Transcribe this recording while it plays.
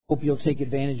Hope you'll take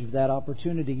advantage of that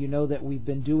opportunity. You know that we've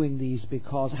been doing these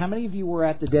because how many of you were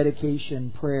at the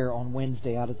dedication prayer on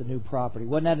Wednesday out at the new property?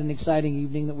 Wasn't that an exciting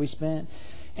evening that we spent?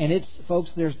 And it's, folks,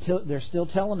 they're still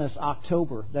telling us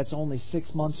October. That's only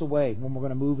 6 months away when we're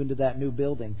going to move into that new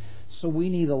building. So we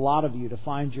need a lot of you to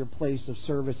find your place of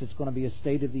service. It's going to be a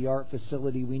state-of-the-art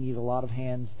facility. We need a lot of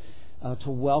hands to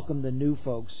welcome the new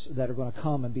folks that are going to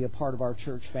come and be a part of our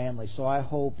church family. So I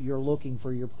hope you're looking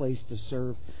for your place to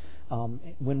serve.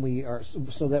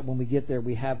 So that when we get there,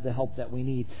 we have the help that we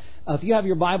need. If you have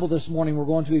your Bible this morning, we're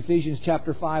going to Ephesians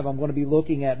chapter 5. I'm going to be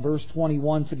looking at verse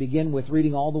 21 to begin with,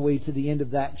 reading all the way to the end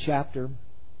of that chapter.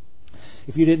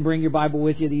 If you didn't bring your Bible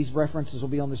with you, these references will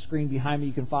be on the screen behind me.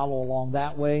 You can follow along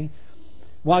that way.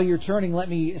 While you're turning, let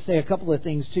me say a couple of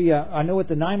things to you. I know at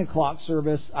the 9 o'clock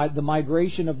service, the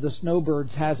migration of the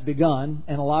snowbirds has begun,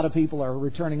 and a lot of people are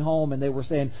returning home, and they were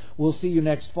saying, we'll see you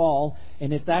next fall.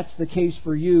 And if that's the case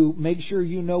for you, make sure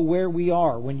you know where we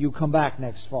are when you come back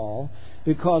next fall,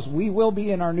 because we will be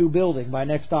in our new building by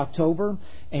next October,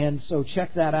 and so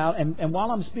check that out. And while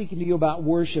I'm speaking to you about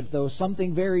worship, though,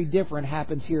 something very different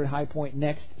happens here at High Point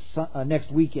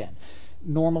next weekend.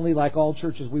 Normally, like all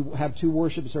churches, we have 2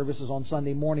 worship services on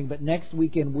Sunday morning, but next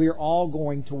weekend we're all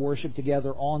going to worship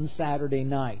together on Saturday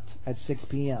night at 6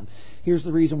 p.m. Here's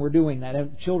the reason we're doing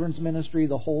that. Children's ministry,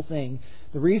 the whole thing.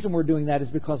 The reason we're doing that is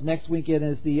because next weekend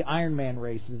is the Ironman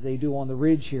race that they do on the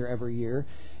Ridge here every year.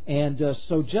 And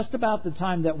so just about the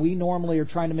time that we normally are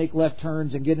trying to make left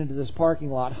turns and get into this parking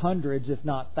lot, hundreds, if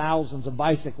not thousands, of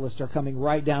bicyclists are coming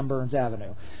right down Burns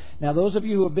Avenue. Now, those of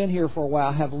you who have been here for a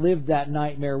while have lived that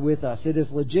nightmare with us. It is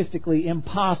logistically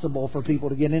impossible for people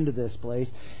to get into this place.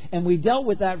 And we dealt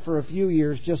with that for a few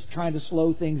years, just trying to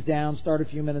slow things down, start a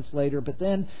few minutes later. But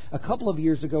then a couple of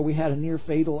years ago, we had a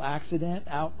near-fatal accident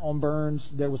out on Burns.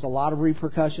 There was a lot of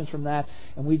repercussions from that.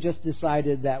 And we just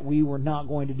decided that we were not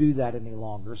going to do that any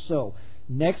longer. So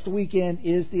next weekend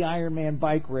is the Ironman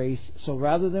bike race. So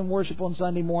rather than worship on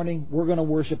Sunday morning, we're going to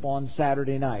worship on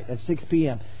Saturday night at 6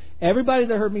 p.m. Everybody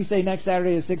that heard me say next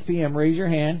Saturday at 6 p.m., raise your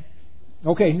hand.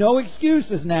 Okay, no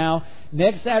excuses now.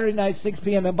 Next Saturday night, 6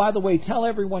 p.m. And by the way, tell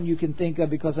everyone you can think of,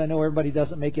 because I know everybody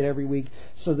doesn't make it every week,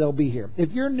 so they'll be here.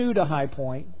 If you're new to High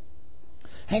Point,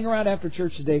 hang around after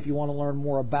church today if you want to learn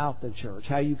more about the church,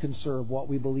 how you can serve, what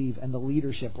we believe, and the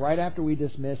leadership. Right after we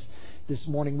dismiss this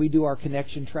morning, we do our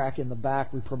connection track in the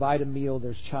back. We provide a meal.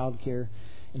 There's childcare.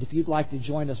 And if you'd like to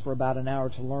join us for about an hour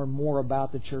to learn more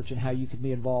about the church and how you can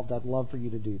be involved, I'd love for you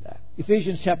to do that.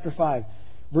 Ephesians chapter 5,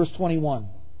 verse 21.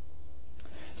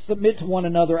 Submit to one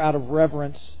another out of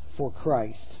reverence for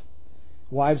Christ.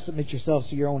 Wives, submit yourselves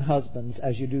to your own husbands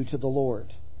as you do to the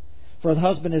Lord. For the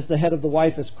husband is the head of the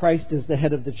wife, as Christ is the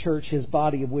head of the church, his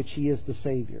body, of which he is the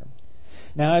Savior.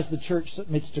 Now, as the church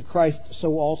submits to Christ,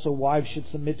 so also wives should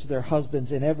submit to their husbands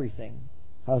in everything.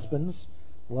 Husbands,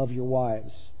 love your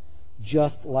wives,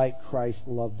 just like Christ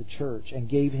loved the church and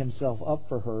gave himself up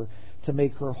for her to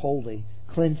make her holy,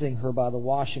 cleansing her by the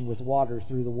washing with water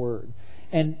through the word,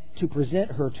 and to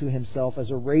present her to himself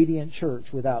as a radiant church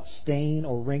without stain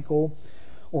or wrinkle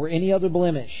or any other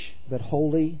blemish, but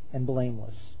holy and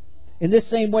blameless. In this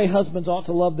same way, husbands ought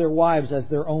to love their wives as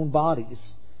their own bodies.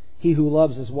 He who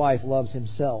loves his wife loves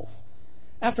himself.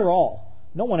 After all,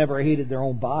 no one ever hated their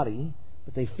own body,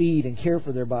 but they feed and care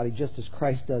for their body just as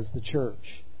Christ does the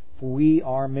church. For we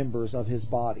are members of his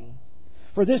body.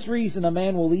 For this reason, a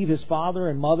man will leave his father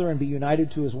and mother and be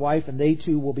united to his wife, and they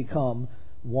two will become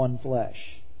one flesh.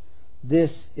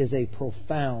 This is a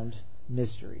profound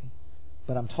mystery,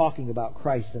 but I'm talking about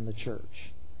Christ and the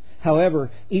church.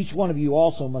 However, each one of you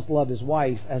also must love his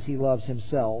wife as he loves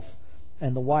himself,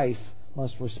 and the wife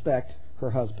must respect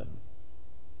her husband.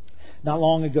 Not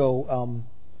long ago,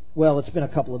 it's been a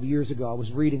couple of years ago, I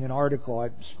was reading an article, I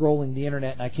was scrolling the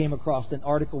internet, and I came across an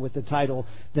article with the title,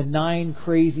 The 9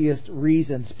 Craziest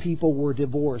Reasons People Were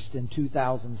Divorced in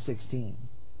 2016.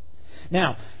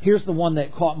 Now, here's the one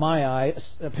that caught my eye.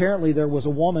 Apparently there was a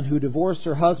woman who divorced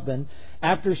her husband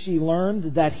after she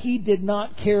learned that he did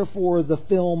not care for the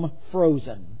film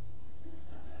Frozen.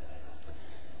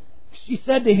 She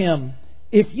said to him,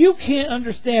 "If you can't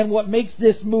understand what makes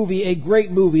this movie a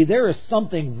great movie, there is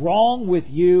something wrong with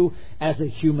you as a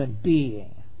human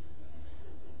being."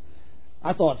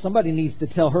 I thought somebody needs to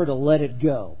tell her to let it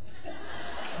go.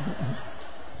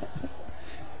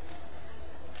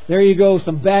 There you go,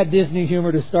 some bad Disney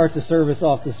humor to start the service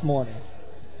off this morning.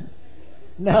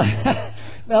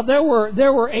 Now there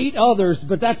were 8 others,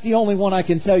 but that's the only one I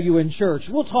can tell you in church.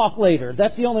 We'll talk later.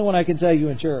 That's the only one I can tell you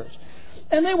in church.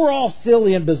 And they were all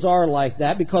silly and bizarre like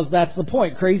that, because that's the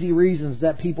point, crazy reasons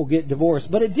that people get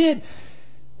divorced. But it did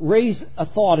raise a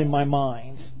thought in my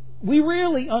mind. we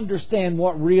really understand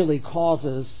what really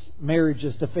causes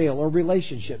marriages to fail or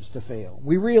relationships to fail.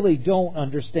 We really don't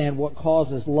understand what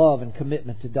causes love and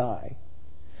commitment to die.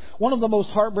 One of the most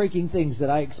heartbreaking things that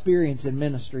I experience in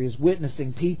ministry is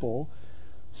witnessing people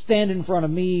stand in front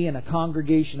of me and a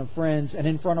congregation of friends and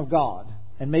in front of God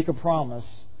and make a promise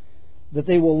that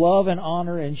they will love and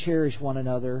honor and cherish one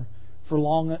another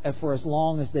for as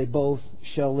long as they both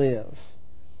shall live.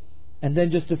 And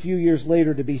then just a few years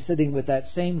later to be sitting with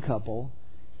that same couple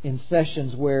in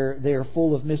sessions where they are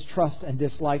full of mistrust and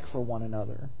dislike for one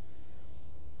another.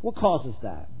 What causes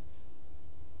that?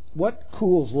 What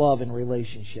cools love in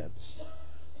relationships?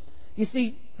 You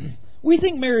see, we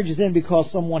think marriage is in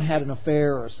because someone had an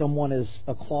affair or someone is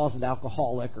a closet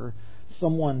alcoholic or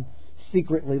someone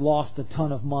secretly lost a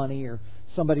ton of money or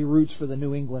somebody roots for the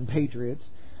New England Patriots,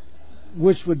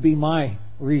 which would be my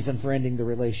reason for ending the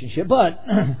relationship. But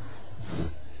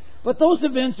those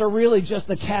events are really just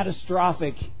the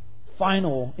catastrophic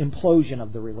final implosion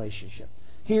of the relationship.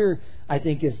 Here, I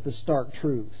think, is the stark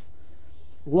truth.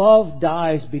 Love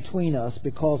dies between us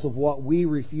because of what we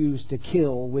refuse to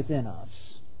kill within us.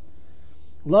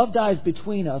 Love dies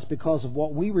between us because of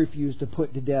what we refuse to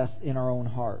put to death in our own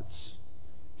hearts.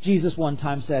 Jesus one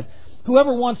time said,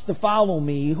 "Whoever wants to follow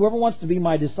me, whoever wants to be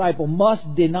my disciple,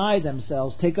 must deny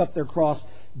themselves, take up their cross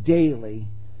daily,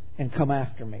 and come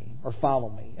after me," or follow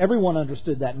me. Everyone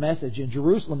understood that message. In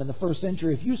Jerusalem in the first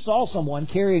century, if you saw someone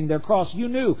carrying their cross, you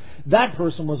knew that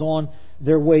person was on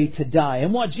their way to die.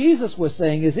 And what Jesus was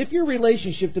saying is, if your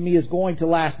relationship to me is going to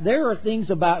last, there are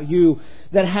things about you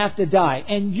that have to die.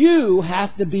 And you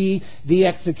have to be the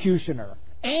executioner.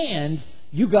 And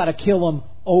you got to kill them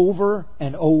over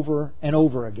and over and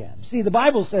over again. See, the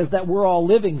Bible says that we're all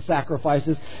living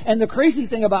sacrifices. And the crazy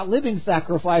thing about living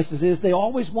sacrifices is they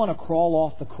always want to crawl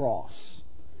off the cross.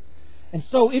 And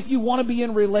so if you want to be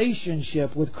in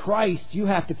relationship with Christ, you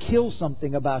have to kill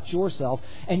something about yourself,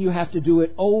 and you have to do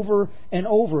it over and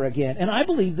over again. And I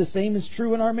believe the same is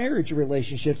true in our marriage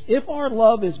relationships. If our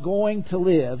love is going to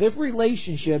live, if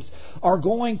relationships are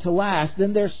going to last,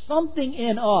 then there's something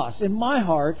in us, in my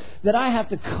heart, that I have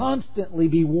to constantly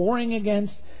be warring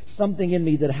against, something in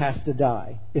me that has to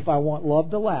die. If I want love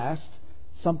to last,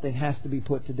 something has to be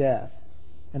put to death.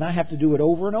 And I have to do it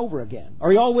over and over again.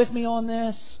 Are you all with me on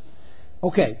this?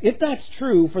 Okay, if that's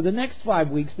true, for the next 5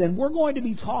 weeks, then we're going to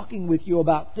be talking with you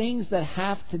about things that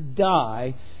have to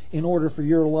die in order for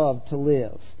your love to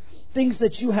live. Things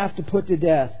that you have to put to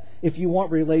death if you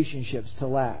want relationships to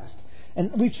last.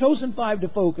 And we've chosen 5 to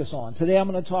focus on. Today I'm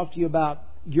going to talk to you about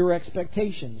your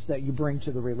expectations that you bring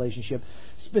to the relationship.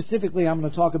 Specifically, I'm going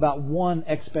to talk about one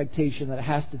expectation that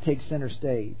has to take center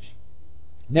stage.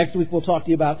 Next week we'll talk to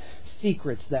you about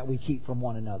secrets that we keep from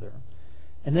one another.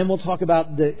 And then we'll talk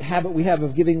about the habit we have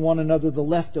of giving one another the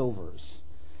leftovers.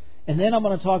 And then I'm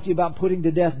going to talk to you about putting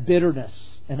to death bitterness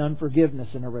and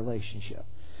unforgiveness in a relationship.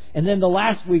 And then the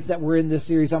last week that we're in this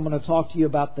series, I'm going to talk to you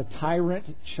about the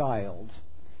tyrant child.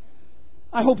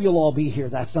 I hope you'll all be here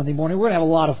that Sunday morning. We're going to have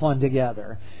a lot of fun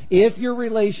together. If your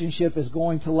relationship is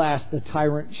going to last, the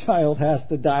tyrant child has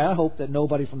to die. I hope that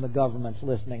nobody from the government's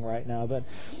listening right now,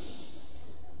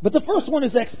 But the first one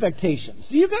is expectations.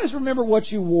 Do you guys remember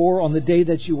what you wore on the day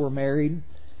that you were married?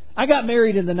 I got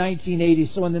married in the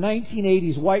 1980s, so in the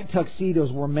 1980s, white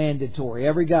tuxedos were mandatory.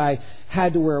 Every guy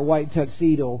had to wear a white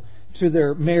tuxedo to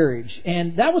their marriage.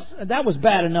 And that was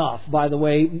bad enough, by the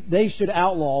way. They should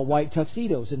outlaw white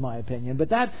tuxedos, in my opinion. But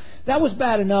that was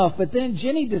bad enough. But then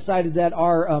Jenny decided that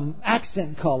our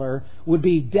accent color would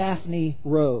be Daphne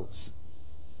Rose,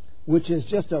 which is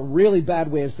just a really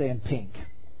bad way of saying pink.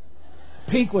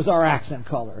 Pink was our accent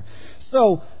color.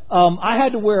 So I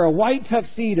had to wear a white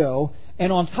tuxedo,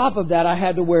 and on top of that I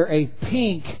had to wear a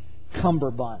pink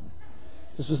cummerbund.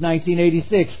 This was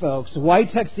 1986, folks.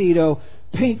 White tuxedo,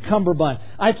 pink cummerbund.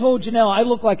 I told Janelle I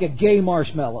look like a gay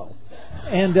marshmallow.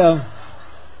 And the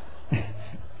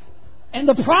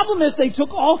problem is they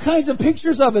took all kinds of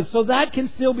pictures of it, so that can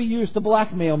still be used to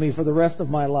blackmail me for the rest of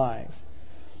my life.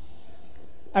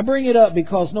 I bring it up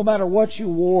because no matter what you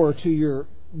wore to your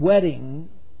wedding,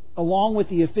 along with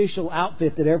the official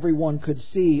outfit that everyone could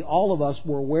see, all of us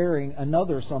were wearing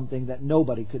another something that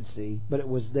nobody could see, but it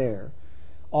was there.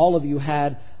 All of you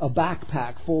had a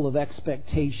backpack full of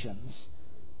expectations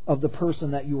of the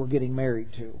person that you were getting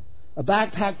married to. A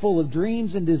backpack full of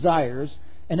dreams and desires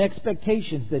and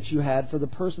expectations that you had for the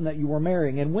person that you were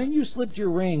marrying. And when you slipped your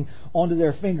ring onto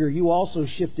their finger, you also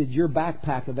shifted your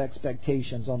backpack of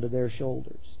expectations onto their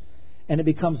shoulders. And it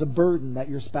becomes a burden that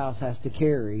your spouse has to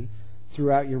carry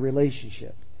throughout your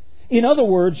relationship. In other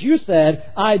words, you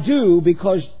said, I do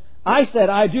because I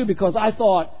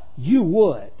thought you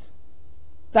would.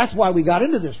 That's why we got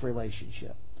into this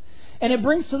relationship. And it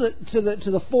brings to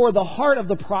the fore the heart of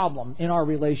the problem in our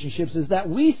relationships is that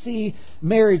we see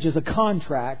marriage as a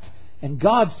contract and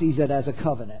God sees it as a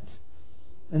covenant.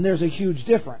 And there's a huge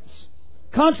difference.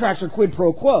 Contracts are quid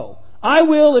pro quo. I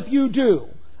will if you do.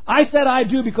 I said I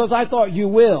do because I thought you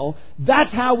will.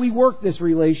 That's how we work this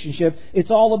relationship. It's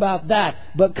all about that.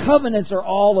 But covenants are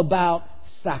all about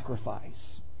sacrifice.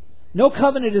 No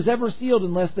covenant is ever sealed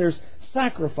unless there's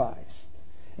sacrifice.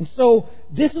 And so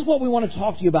this is what we want to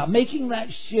talk to you about, making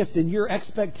that shift in your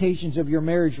expectations of your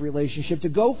marriage relationship to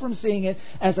go from seeing it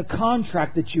as a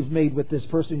contract that you've made with this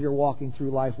person you're walking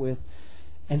through life with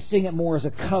and seeing it more as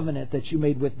a covenant that you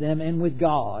made with them and with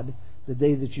God the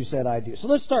day that you said I do. So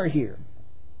let's start here.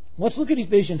 Let's look at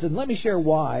Ephesians and let me share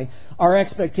why our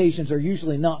expectations are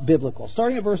usually not biblical.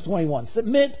 Starting at verse 21,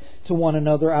 submit to one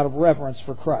another out of reverence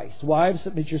for Christ. Wives,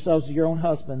 submit yourselves to your own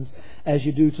husbands as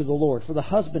you do to the Lord. For the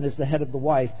husband is the head of the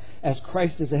wife, as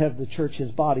Christ is the head of the church,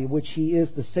 his body, which he is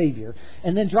the Savior.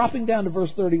 And then dropping down to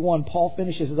verse 31, Paul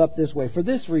finishes it up this way. For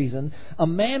this reason, a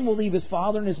man will leave his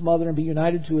father and his mother and be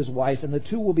united to his wife, and the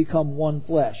two will become one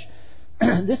flesh.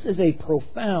 This is a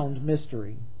profound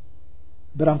mystery.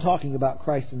 But I'm talking about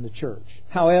Christ and the church.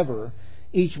 However,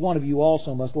 each one of you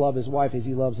also must love his wife as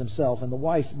he loves himself, and the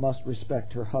wife must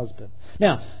respect her husband.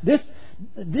 Now, this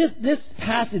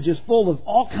passage is full of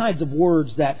all kinds of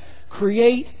words that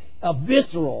create a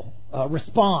visceral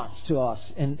response to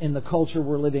us in the culture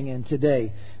we're living in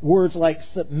today. Words like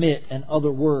submit and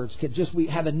other words we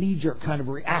have a knee-jerk kind of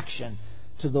reaction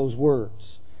to those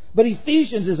words. But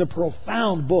Ephesians is a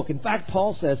profound book. In fact,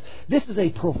 Paul says this is a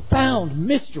profound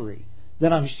mystery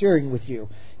that I'm sharing with you.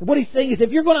 And what he's saying is if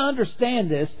you're going to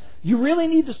understand this, you really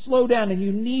need to slow down and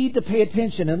you need to pay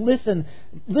attention and listen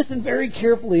very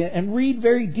carefully and read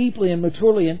very deeply and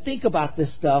maturely and think about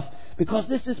this stuff because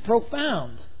this is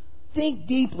profound. Think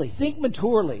deeply, think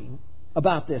maturely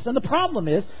about this. And the problem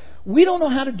is we don't know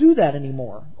how to do that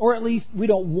anymore, or at least we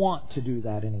don't want to do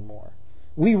that anymore.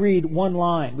 We read one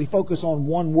line, we focus on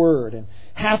one word, and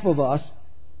half of us,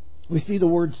 we see the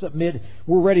word submit,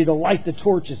 we're ready to light the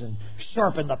torches and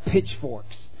sharpen the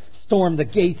pitchforks, storm the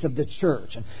gates of the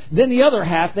church. And then the other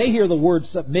half, they hear the word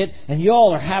submit, and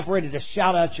y'all are half ready to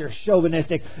shout out your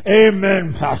chauvinistic,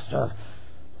 "Amen, Pastor.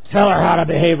 Tell her how to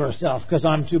behave herself, because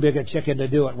I'm too big a chicken to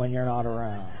do it when you're not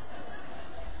around."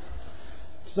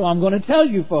 So I'm going to tell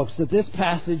you folks that this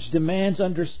passage demands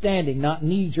understanding, not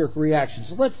knee-jerk reactions.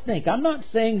 So let's think. I'm not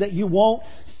saying that you won't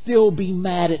still be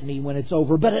mad at me when it's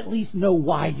over, but at least know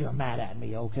why you're mad at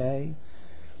me, okay?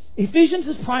 Ephesians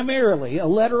is primarily a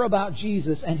letter about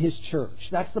Jesus and His church.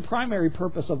 That's the primary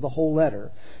purpose of the whole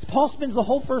letter. Paul spends the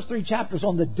whole first 3 chapters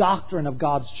on the doctrine of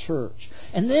God's church.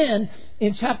 And then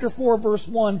in chapter 4, verse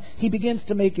 1, he begins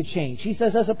to make a change. He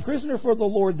says, "As a prisoner for the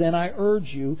Lord, then I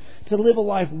urge you to live a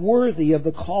life worthy of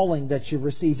the calling that you've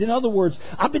received." In other words,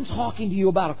 I've been talking to you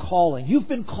about a calling. You've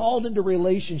been called into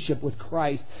relationship with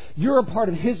Christ. You're a part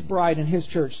of His bride and His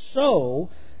church. So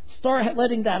start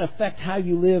letting that affect how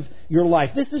you live your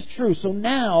life. This is true. So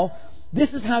now,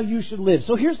 this is how you should live.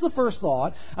 So here's the first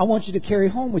thought I want you to carry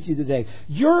home with you today.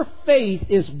 Your faith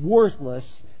is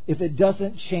worthless if it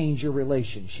doesn't change your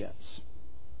relationships.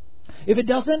 If it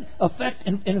doesn't affect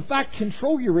and in fact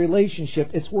control your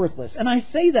relationship, it's worthless. And I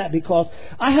say that because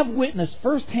I have witnessed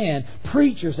firsthand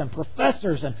preachers and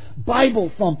professors and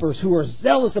Bible thumpers who are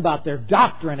zealous about their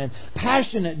doctrine and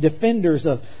passionate defenders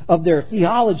of their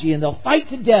theology, and they'll fight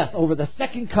to death over the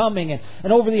second coming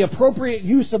and over the appropriate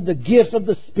use of the gifts of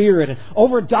the Spirit and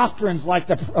over doctrines like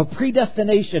of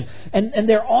predestination. And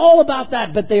they're all about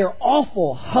that, but they are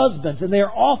awful husbands and they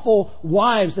are awful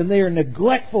wives and they are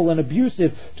neglectful and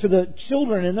abusive to the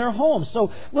children in their homes.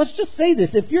 So let's just say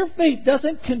this. If your faith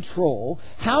doesn't control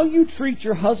how you treat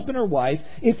your husband or wife,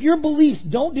 if your beliefs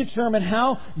don't determine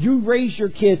how you raise your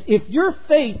kids, if your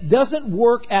faith doesn't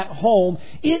work at home,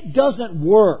 it doesn't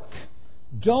work.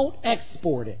 Don't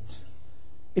export it.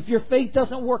 If your faith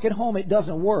doesn't work at home, it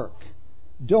doesn't work.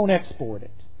 Don't export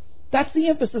it. That's the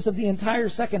emphasis of the entire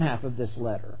second half of this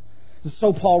letter.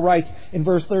 So Paul writes in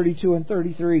verse 32 and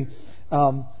 33,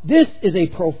 this is a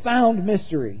profound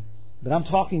mystery. But I'm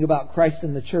talking about Christ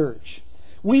and the church.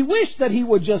 We wish that he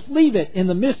would just leave it in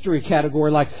the mystery category,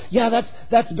 like, yeah,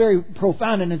 that's very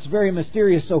profound and it's very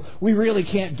mysterious, so we really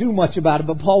can't do much about it.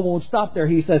 But Paul won't stop there.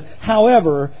 He says,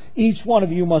 however, each one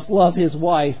of you must love his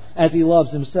wife as he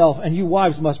loves himself, and you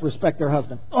wives must respect their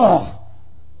husbands. Oh,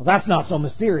 well, that's not so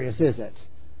mysterious, is it?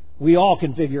 We all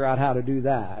can figure out how to do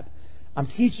that. I'm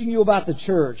teaching you about the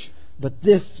church, but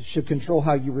this should control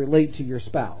how you relate to your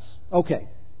spouse. Okay.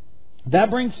 that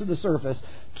brings to the surface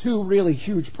two really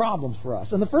huge problems for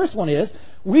us. And the first one is,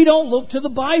 we don't look to the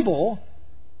Bible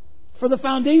for the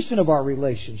foundation of our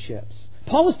relationships.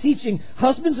 Paul is teaching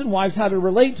husbands and wives how to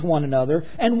relate to one another,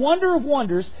 and wonder of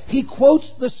wonders, he quotes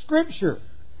the Scripture.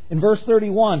 In verse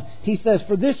 31, he says,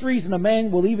 "For this reason a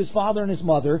man will leave his father and his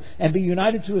mother and be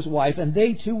united to his wife, and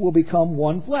they two will become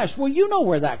one flesh." Well, you know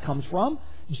where that comes from.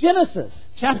 Genesis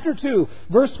chapter 2,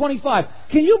 verse 25.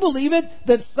 Can you believe it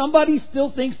that somebody still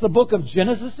thinks the book of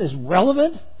Genesis is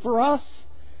relevant for us?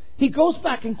 He goes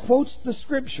back and quotes the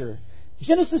Scripture.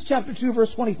 Genesis chapter 2,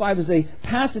 verse 25 is a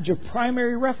passage of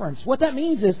primary reference. What that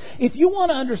means is, if you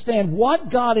want to understand what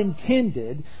God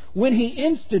intended when He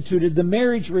instituted the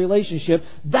marriage relationship,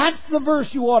 that's the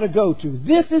verse you ought to go to.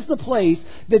 This is the place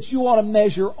that you ought to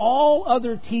measure all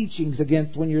other teachings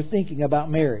against when you're thinking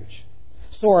about marriage.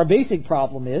 So our basic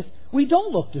problem is, we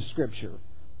don't look to Scripture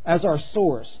as our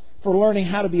source for learning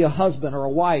how to be a husband or a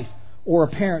wife or a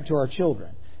parent to our children.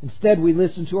 Instead, we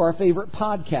listen to our favorite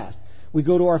podcast. We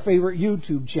go to our favorite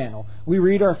YouTube channel. We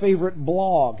read our favorite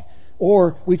blog.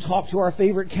 Or we talk to our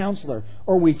favorite counselor.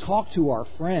 Or we talk to our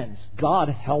friends. God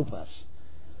help us.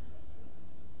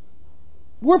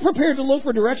 We're prepared to look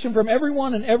for direction from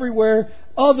everyone and everywhere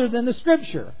other than the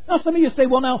Scripture. Now, some of you say,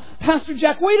 "Well, now, Pastor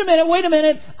Jack, wait a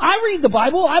minute. I read the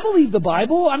Bible. I believe the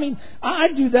Bible. I mean, I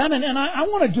do that, and I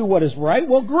want to do what is right."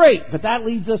 Well, great. But that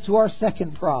leads us to our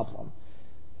second problem.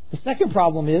 The second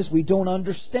problem is we don't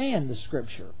understand the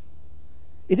Scripture.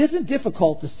 It isn't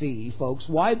difficult to see, folks,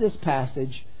 why this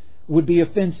passage would be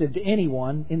offensive to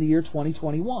anyone in the year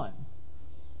 2021.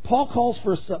 Paul calls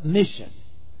for submission.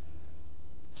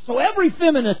 So every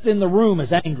feminist in the room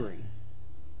is angry.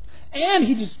 And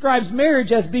he describes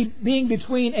marriage as being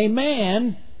between a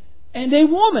man and a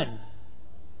woman.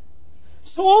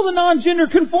 So all the non-gender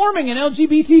conforming and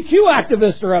LGBTQ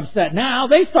activists are upset. Now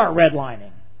they start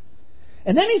redlining.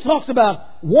 And then he talks about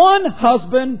one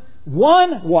husband,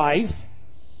 one wife.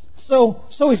 So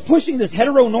he's pushing this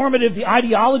heteronormative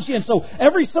ideology, and so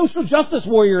every social justice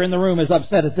warrior in the room is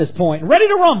upset at this point, ready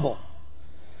to rumble.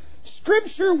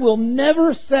 Scripture will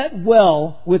never set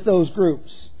well with those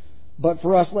groups. But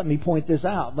for us, let me point this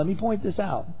out.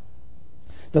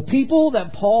 The people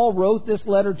that Paul wrote this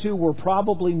letter to were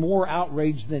probably more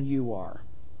outraged than you are.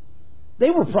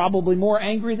 They were probably more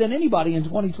angry than anybody in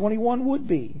 2021 would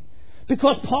be.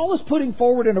 Because Paul is putting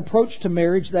forward an approach to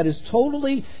marriage that is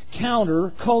totally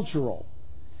counter-cultural.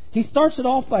 He starts it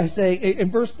off by saying,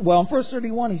 in verse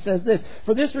 31, he says this,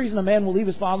 "For this reason a man will leave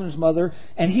his father and his mother,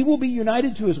 and he will be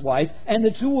united to his wife, and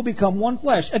the two will become one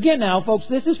flesh." Again now, folks,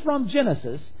 this is from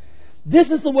Genesis. This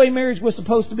is the way marriage was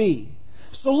supposed to be.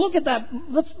 So look at that.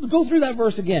 Let's go through that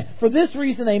verse again. "For this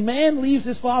reason a man leaves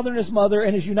his father and his mother,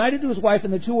 and is united to his wife,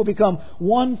 and the two will become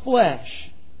one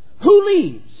flesh." Who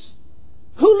leaves?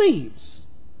 Who leaves?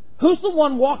 Who's the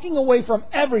one walking away from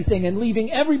everything and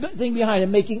leaving everything behind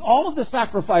and making all of the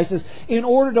sacrifices in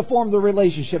order to form the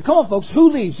relationship? Come on, folks.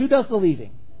 Who leaves? Who does the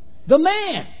leaving? The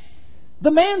man.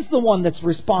 The man's the one that's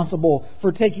responsible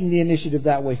for taking the initiative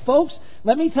that way. Folks,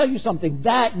 let me tell you something.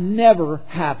 That never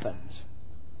happened.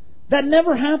 That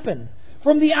never happened.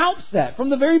 From the outset, from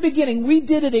the very beginning, we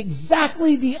did it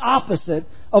exactly the opposite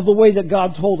of the way that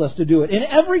God told us to do it. In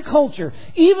every culture,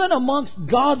 even amongst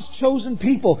God's chosen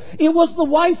people, it was the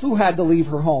wife who had to leave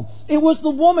her home. It was the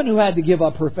woman who had to give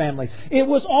up her family. It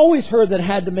was always her that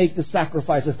had to make the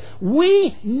sacrifices.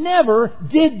 We never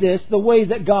did this the way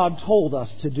that God told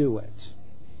us to do it.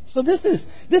 So this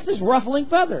is ruffling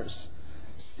feathers.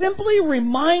 Simply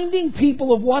reminding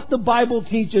people of what the Bible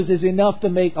teaches is enough to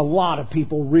make a lot of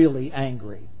people really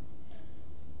angry.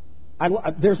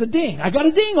 There's a ding. I got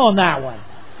a ding on that one.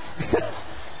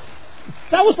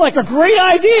 That was like a great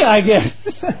idea, I guess.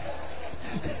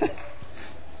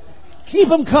 Keep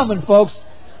them coming, folks.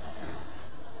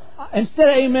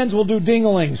 Instead of amens, we'll do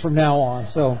ding-a-lings from now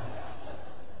on.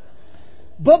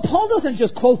 But Paul doesn't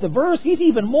just quote the verse. He's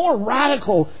even more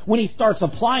radical when he starts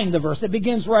applying the verse. It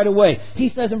begins right away. He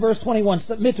says in verse 21,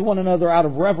 "Submit to one another out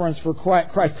of reverence for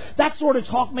Christ." That sort of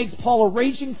talk makes Paul a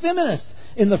raging feminist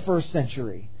in the first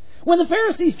century. When the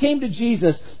Pharisees came to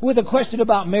Jesus with a question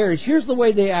about marriage, here's the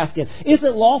way they ask it. Is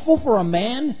it lawful for a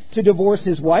man to divorce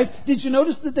his wife? Did you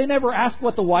notice that they never asked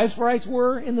what the wife's rights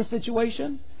were in the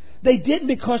situation? They didn't,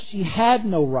 because she had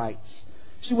no rights.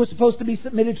 She was supposed to be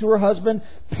submitted to her husband,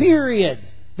 period.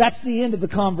 That's the end of the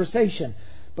conversation.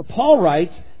 But Paul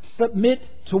writes, submit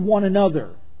to one another.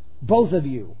 Both of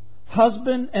you,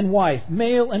 husband and wife,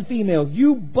 male and female,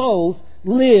 you both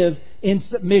live in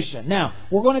submission. Now,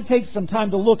 we're going to take some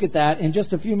time to look at that in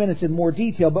just a few minutes in more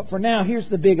detail. But for now, here's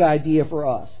the big idea for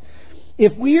us.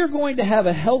 If we are going to have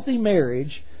a healthy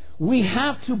marriage, we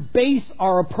have to base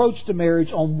our approach to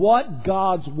marriage on what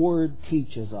God's Word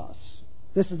teaches us.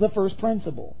 This is the first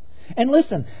principle. And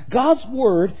listen, God's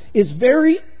Word is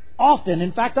very often,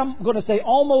 in fact, I'm going to say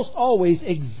almost always,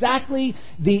 exactly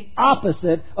the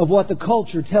opposite of what the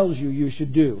culture tells you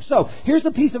should do. So, here's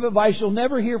a piece of advice you'll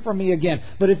never hear from me again.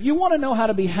 But if you want to know how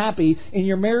to be happy in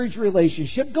your marriage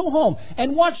relationship, go home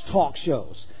and watch talk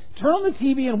shows. Turn on the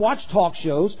TV and watch talk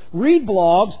shows, read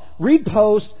blogs, read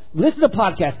posts, listen to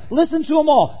podcasts. Listen to them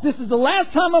all. This is the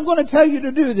last time I'm going to tell you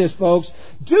to do this, folks.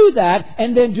 Do that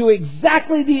and then do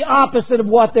exactly the opposite of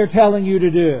what they're telling you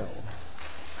to do.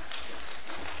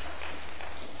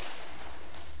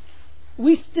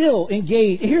 We still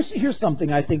engage. Here's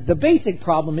something I think. The basic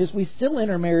problem is we still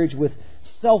enter marriage with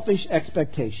selfish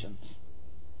expectations.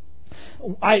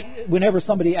 Whenever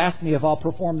somebody asks me if I'll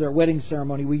perform their wedding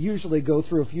ceremony, we usually go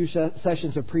through a few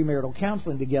sessions of premarital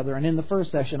counseling together. And in the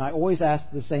first session, I always ask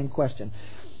the same question.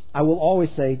 I will always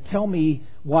say, tell me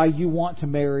why you want to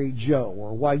marry Joe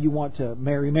or why you want to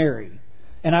marry Mary.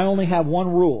 And I only have one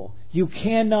rule. You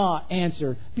cannot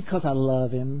answer, because I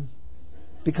love him,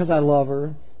 because I love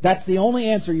her. That's the only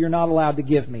answer you're not allowed to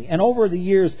give me. And over the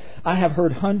years, I have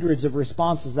heard hundreds of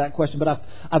responses to that question, but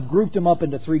I've grouped them up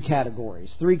into three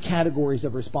categories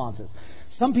of responses.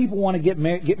 Some people want to get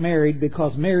married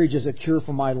because marriage is a cure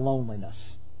for my loneliness.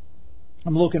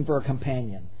 I'm looking for a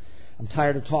companion. I'm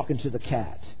tired of talking to the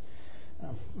cat.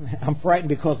 I'm frightened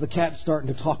because the cat's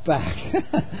starting to talk back.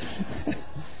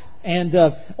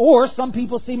 Or some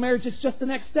people see marriage as just the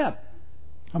next step.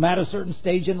 I'm at a certain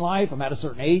stage in life. I'm at a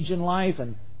certain age in life,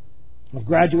 and I've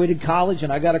graduated college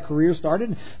and I got a career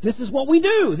started. And this is what we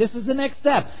do. This is the next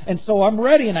step. And so I'm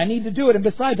ready and I need to do it. And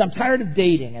besides, I'm tired of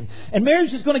dating. And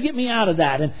marriage is going to get me out of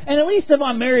that. And at least if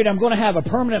I'm married, I'm going to have a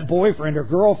permanent boyfriend or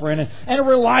girlfriend and a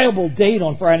reliable date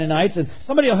on Friday nights. And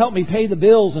somebody will help me pay the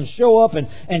bills and show up and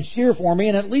cheer for me.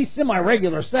 And at least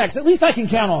semi-regular sex. At least I can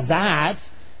count on that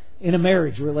in a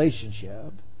marriage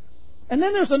relationship. And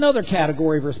then there's another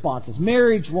category of responses.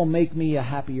 Marriage will make me a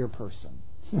happier person.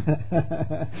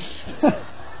 I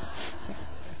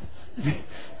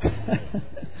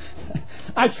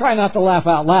try not to laugh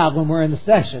out loud when we're in the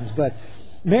sessions, but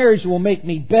marriage will make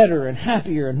me better and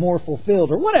happier and more fulfilled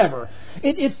or whatever.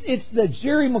 It's the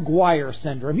Jerry Maguire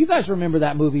syndrome. You guys remember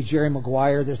that movie, Jerry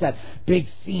Maguire? There's that big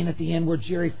scene at the end where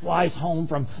Jerry flies home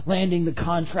from landing the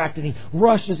contract and he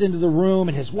rushes into the room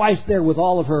and his wife's there with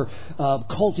all of her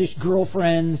cultish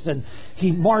girlfriends, and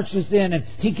he marches in and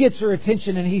he gets her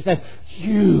attention and he says,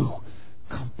 "You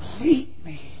complete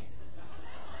me."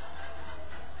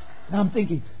 Now I'm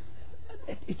thinking,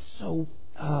 it's so...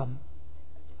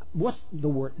 what's the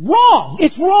word? Wrong!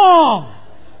 It's wrong!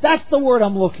 That's the word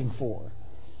I'm looking for.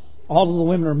 All of the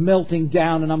women are melting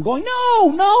down and I'm going,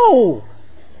 no!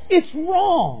 It's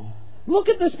wrong. Look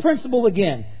at this principle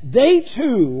again. They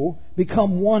two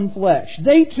become one flesh.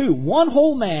 They two, one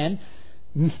whole man,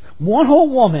 one whole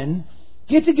woman,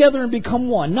 get together and become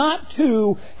one. Not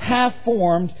two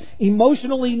half-formed,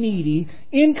 emotionally needy,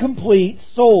 incomplete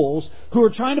souls who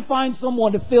are trying to find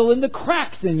someone to fill in the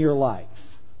cracks in your life.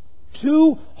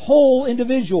 Two whole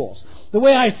individuals. The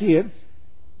way I see it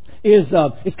is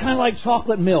it's kind of like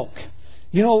chocolate milk.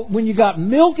 You know, when you got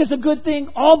milk is a good thing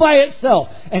all by itself,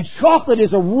 and chocolate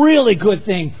is a really good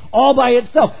thing all by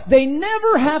itself. They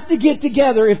never have to get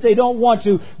together if they don't want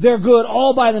to. They're good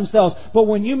all by themselves. But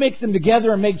when you mix them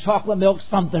together and make chocolate milk,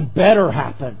 something better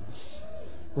happens.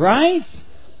 Right?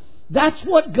 That's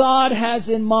what God has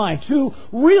in mind. Two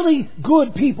really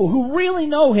good people who really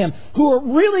know Him, who are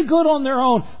really good on their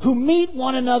own, who meet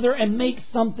one another and make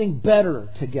something better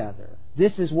together.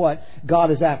 This is what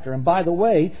God is after. And by the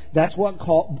way, that's what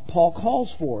Paul calls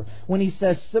for when he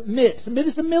says submit. Submit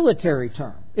is a military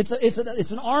term.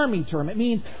 It's an army term. It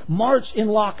means march in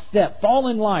lockstep, fall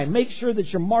in line, make sure that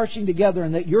you're marching together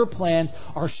and that your plans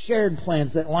are shared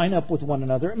plans that line up with one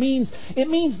another. It means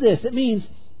this. It means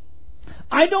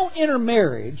I don't enter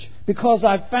marriage because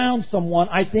I've found someone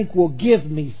I think will give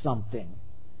me something.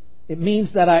 It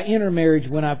means that I enter marriage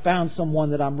when I've found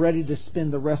someone that I'm ready to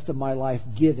spend the rest of my life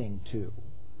giving to.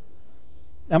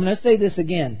 I'm going to say this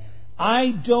again.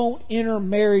 I don't enter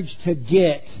marriage to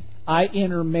get. I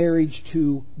enter marriage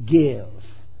to give.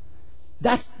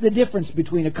 That's the difference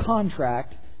between a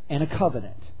contract and a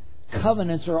covenant.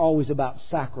 Covenants are always about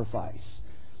sacrifice.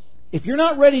 If you're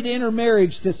not ready to enter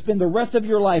marriage to spend the rest of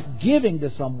your life giving to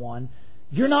someone,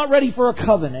 you're not ready for a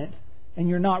covenant and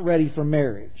you're not ready for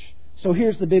marriage. So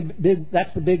here's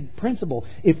that's the big principle.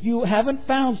 If you haven't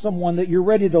found someone that you're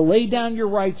ready to lay down your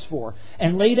rights for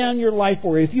and lay down your life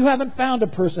for, if you haven't found a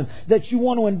person that you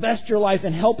want to invest your life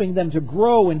in helping them to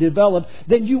grow and develop,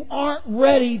 then you aren't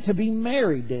ready to be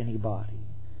married to anybody.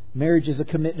 Marriage is a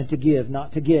commitment to give,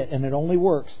 not to get, and it only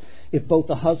works if both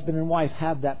the husband and wife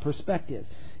have that perspective.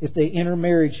 If they enter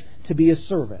marriage to be a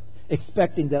servant,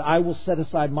 expecting that I will set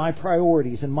aside my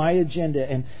priorities and my agenda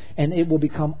and it will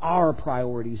become our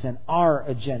priorities and our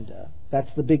agenda. That's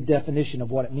the big definition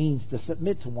of what it means to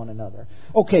submit to one another.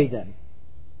 Okay then,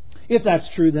 if that's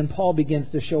true, then Paul begins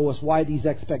to show us why these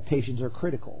expectations are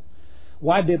critical.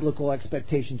 Why biblical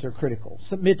expectations are critical.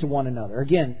 Submit to one another.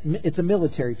 Again, it's a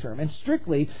military term. And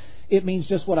strictly, it means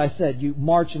just what I said. You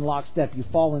march in lockstep. You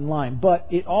fall in line. But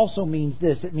it also means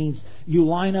this. It means you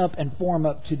line up and form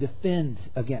up to defend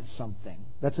against something.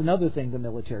 That's another thing the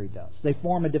military does. They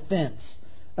form a defense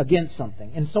against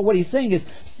something. And so what he's saying is,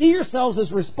 see yourselves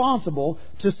as responsible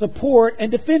to support and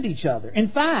defend each other. In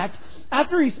fact,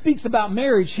 after he speaks about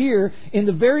marriage here, in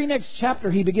the very next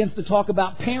chapter, he begins to talk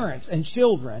about parents and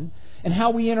children and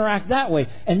how we interact that way.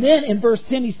 And then in verse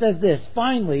 10 he says this,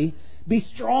 finally, be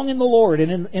strong in the Lord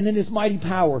and in His mighty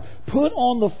power. Put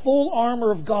on the full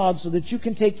armor of God so that you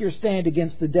can take your stand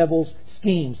against the devil's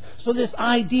schemes. So this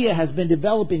idea has been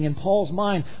developing in Paul's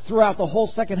mind throughout the whole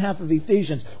second half of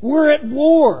Ephesians. We're at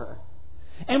war.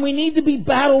 And we need to be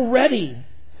battle ready.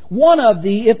 One of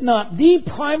the, if not the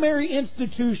primary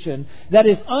institution that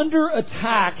is under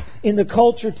attack in the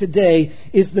culture today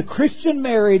is the Christian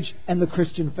marriage and the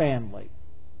Christian family.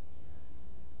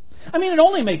 I mean, it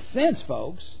only makes sense,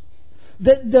 folks.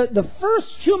 The first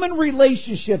human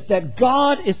relationship that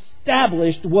God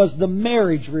established was the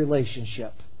marriage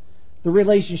relationship. The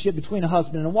relationship between a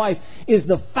husband and a wife is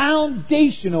the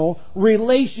foundational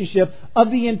relationship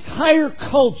of the entire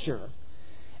culture.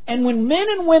 And when men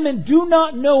and women do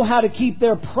not know how to keep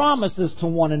their promises to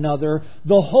one another,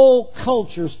 the whole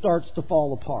culture starts to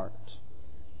fall apart.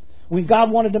 When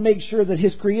God wanted to make sure that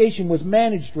His creation was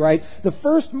managed right, the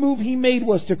first move He made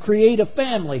was to create a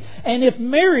family. And if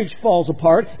marriage falls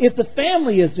apart, if the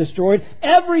family is destroyed,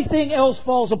 everything else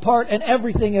falls apart and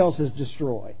everything else is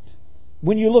destroyed.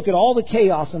 When you look at all the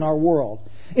chaos in our world,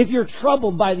 if you're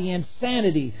troubled by the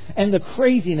insanity and the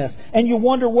craziness and you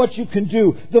wonder what you can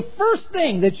do, the first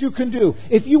thing that you can do,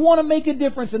 if you want to make a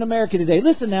difference in America today,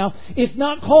 listen now, it's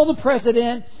not call the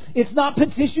president, it's not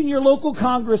petition your local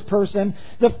congressperson.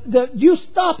 You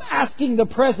stop asking the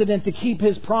president to keep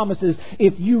his promises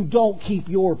if you don't keep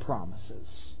your promises.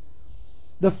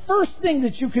 The first thing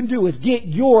that you can do is get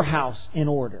your house in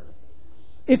order.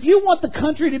 If you want the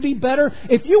country to be better,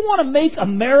 if you want to make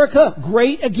America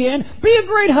great again, be a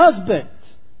great husband.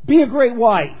 Be a great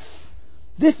wife.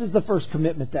 This is the first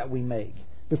commitment that we make.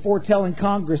 Before telling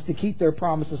Congress to keep their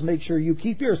promises, make sure you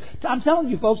keep yours. I'm telling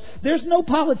you folks, there's no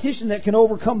politician that can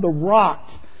overcome the rot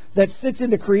that sits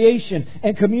into creation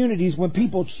and communities when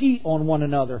people cheat on one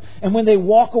another and when they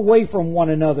walk away from one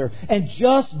another and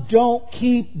just don't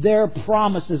keep their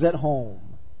promises at home.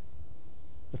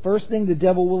 The first thing the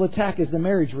devil will attack is the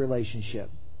marriage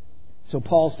relationship. So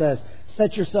Paul says,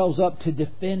 set yourselves up to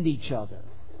defend each other.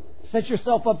 Set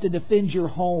yourself up to defend your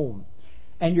home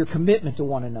and your commitment to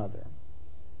one another.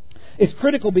 It's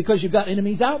critical because you've got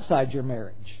enemies outside your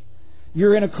marriage.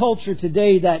 You're in a culture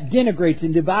today that denigrates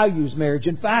and devalues marriage.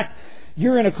 In fact,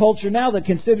 you're in a culture now that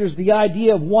considers the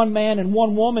idea of one man and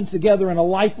one woman together in a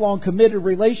lifelong committed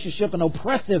relationship an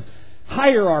oppressive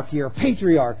hierarchy or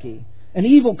patriarchy. An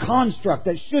evil construct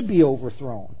that should be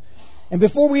overthrown. And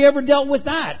before we ever dealt with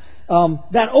that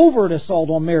overt assault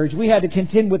on marriage, we had to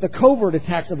contend with the covert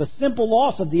attacks of a simple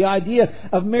loss of the idea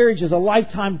of marriage as a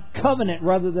lifetime covenant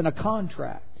rather than a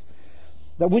contract.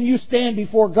 That when you stand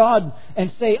before God and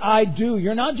say, I do,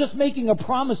 you're not just making a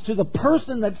promise to the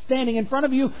person that's standing in front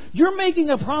of you, you're making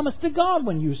a promise to God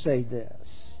when you say this.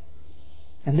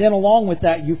 And then along with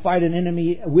that, you fight an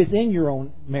enemy within your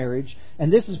own marriage.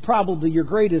 And this is probably your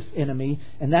greatest enemy.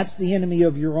 And that's the enemy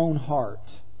of your own heart.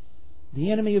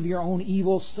 The enemy of your own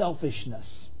evil selfishness.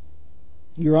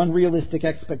 Your unrealistic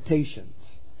expectations.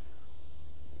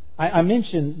 I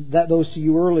mentioned those to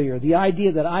you earlier. The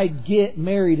idea that I get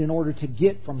married in order to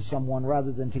get from someone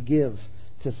rather than to give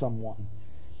to someone.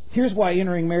 Here's why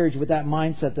entering marriage with that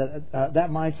mindset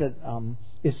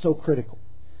is so critical.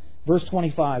 Verse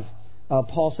 25.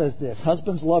 Paul says this,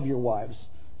 husbands, love your wives,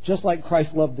 just like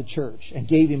Christ loved the church and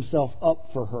gave Himself up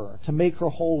for her, to make her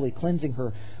holy, cleansing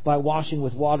her by washing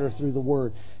with water through the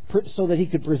Word, so that He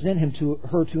could present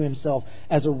her to Himself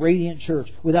as a radiant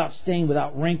church, without stain,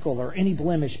 without wrinkle or any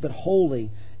blemish, but holy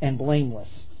and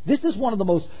blameless. This is one of the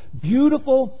most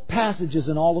beautiful passages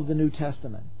in all of the New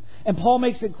Testament. And Paul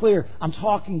makes it clear, I'm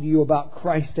talking to you about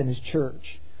Christ and His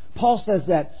church. Paul says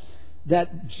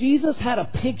that Jesus had a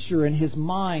picture in His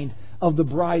mind of the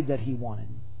bride that He wanted.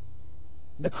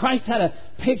 That Christ had a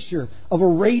picture of a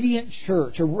radiant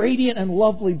church, a radiant and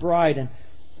lovely bride.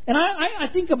 And I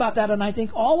think about that, and I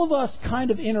think all of us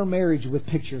kind of enter marriage with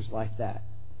pictures like that.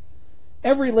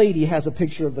 Every lady has a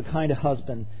picture of the kind of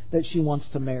husband that she wants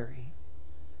to marry.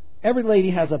 Every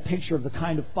lady has a picture of the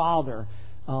kind of father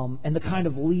and the kind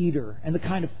of leader and the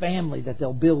kind of family that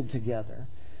they'll build together.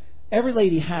 Every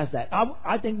lady has that.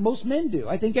 I think most men do.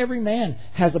 I think every man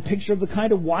has a picture of the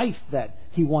kind of wife that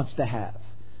he wants to have.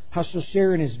 How she'll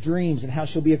share in his dreams and how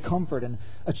she'll be a comfort and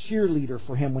a cheerleader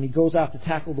for him when he goes out to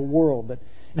tackle the world.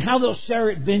 And how they'll share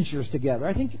adventures together.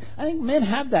 I think men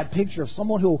have that picture of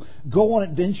someone who'll go on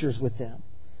adventures with them.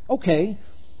 Okay,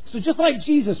 so just like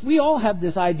Jesus, we all have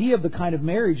this idea of the kind of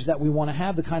marriage that we want to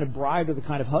have, the kind of bride or the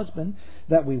kind of husband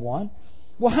that we want.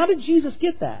 Well, how did Jesus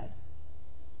get that?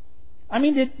 I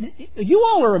mean, you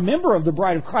all are a member of the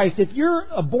bride of Christ. If you're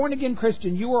a born-again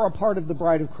Christian, you are a part of the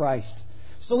bride of Christ.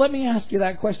 So let me ask you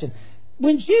that question.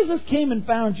 When Jesus came and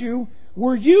found you,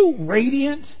 were you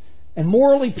radiant and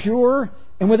morally pure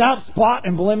and without spot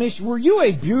and blemish? Were you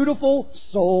a beautiful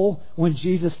soul when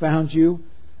Jesus found you?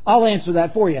 I'll answer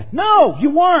that for you. No,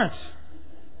 you weren't.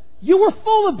 You were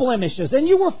full of blemishes and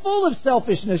you were full of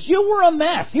selfishness. You were a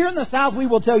mess. Here in the South, we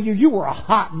will tell you, you were a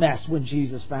hot mess when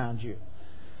Jesus found you.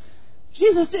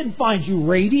 Jesus didn't find you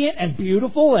radiant and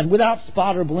beautiful and without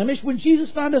spot or blemish. When Jesus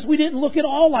found us, we didn't look at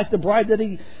all like the bride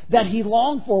that He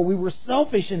longed for. We were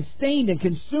selfish and stained and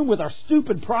consumed with our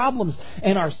stupid problems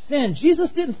and our sin. Jesus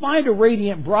didn't find a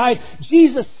radiant bride.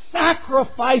 Jesus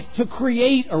sacrificed to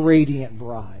create a radiant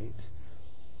bride.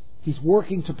 He's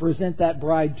working to present that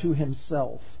bride to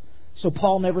Himself. So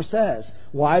Paul never says,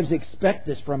 wives, expect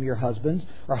this from your husbands,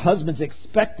 or husbands,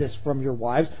 expect this from your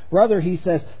wives. Rather, he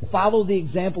says, follow the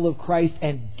example of Christ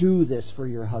and do this for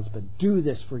your husband. Do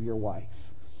this for your wife.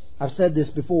 I've said this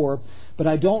before, but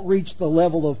I don't reach the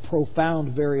level of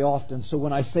profound very often. So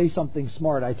when I say something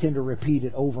smart, I tend to repeat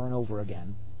it over and over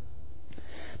again.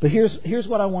 But here's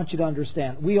what I want you to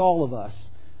understand. We, all of us,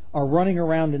 are running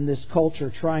around in this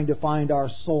culture trying to find our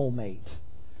soulmate.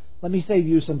 Let me save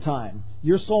you some time.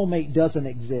 Your soulmate doesn't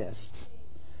exist.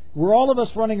 We're all of us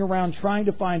running around trying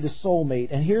to find a soulmate.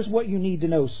 And here's what you need to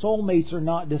know. Soulmates are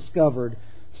not discovered.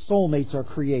 Soulmates are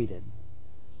created.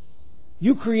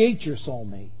 You create your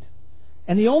soulmate.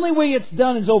 And the only way it's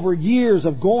done is over years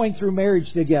of going through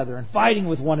marriage together and fighting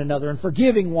with one another and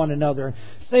forgiving one another and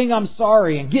saying I'm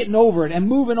sorry and getting over it and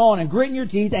moving on and gritting your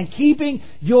teeth and keeping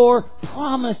your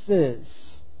promises.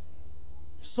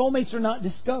 Soulmates are not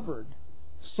discovered.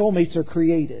 Soulmates are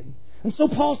created. And so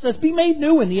Paul says, be made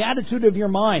new in the attitude of your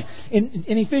mind. In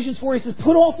Ephesians 4, he says,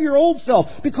 put off your old self,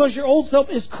 because your old self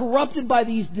is corrupted by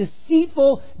these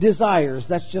deceitful desires.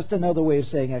 That's just another way of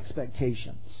saying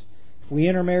expectations. If we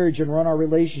enter marriage and run our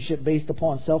relationship based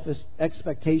upon selfish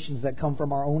expectations that come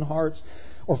from our own hearts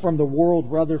or from the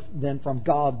world rather than from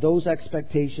God, those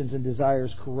expectations and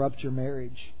desires corrupt your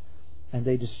marriage and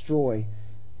they destroy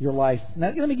your life.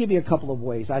 Now, let me give you a couple of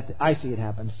ways I see it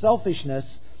happen.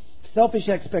 Selfish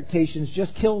expectations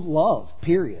just kill love,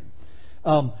 period.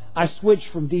 I switched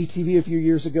from DTV a few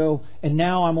years ago, and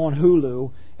now I'm on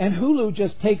Hulu. And Hulu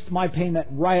just takes my payment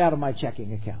right out of my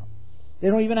checking account. They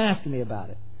don't even ask me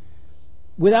about it.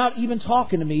 Without even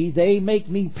talking to me, they make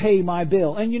me pay my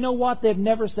bill. And you know what? They've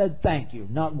never said thank you,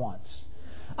 not once.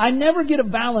 I never get a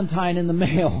Valentine in the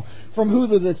mail from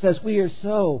Hulu that says, we are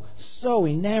so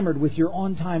enamored with your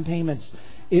on-time payments.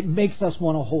 It makes us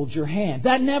want to hold your hand.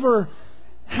 That never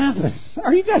happens.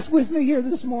 Are you guys with me here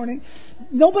this morning?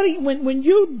 Nobody, when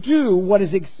you do what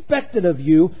is expected of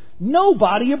you,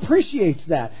 nobody appreciates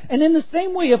that. And in the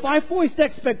same way, if I foist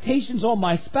expectations on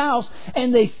my spouse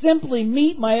and they simply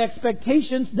meet my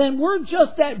expectations, then we're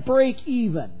just at break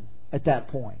even at that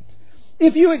point.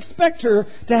 If you expect her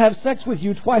to have sex with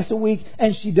you twice a week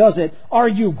and she does it, are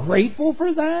you grateful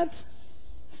for that?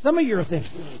 Some of you are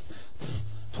thinking,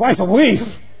 twice a week?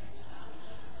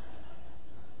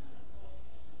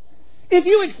 If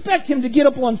you expect him to get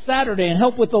up on Saturday and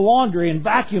help with the laundry and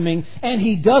vacuuming and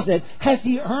he does it, has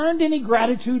he earned any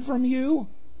gratitude from you?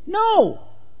 No.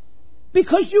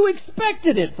 Because you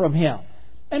expected it from him.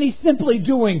 And he's simply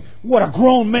doing what a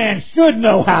grown man should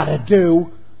know how to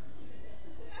do.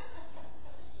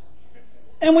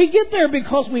 And we get there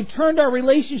because we've turned our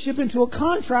relationship into a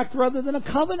contract rather than a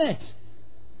covenant.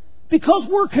 Because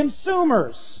we're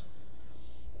consumers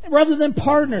rather than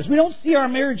partners. We don't see our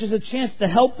marriage as a chance to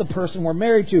help the person we're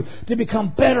married to become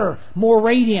better, more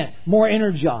radiant, more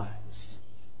energized.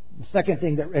 The second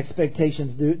thing that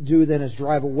expectations do then is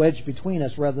drive a wedge between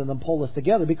us rather than pull us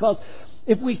together. Because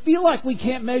if we feel like we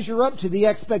can't measure up to the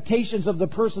expectations of the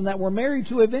person that we're married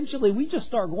to, eventually we just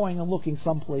start going and looking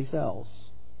someplace else.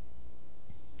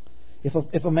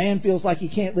 If a man feels like he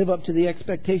can't live up to the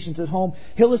expectations at home,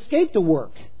 he'll escape to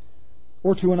work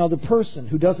or to another person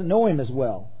who doesn't know him as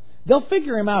well. They'll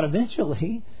figure him out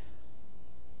eventually.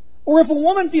 Or if a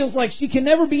woman feels like she can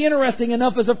never be interesting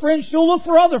enough as a friend, she'll look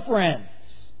for other friends.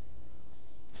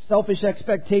 Selfish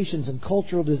expectations and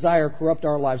cultural desire corrupt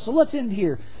our lives. So let's end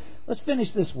here. Let's finish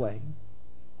this way.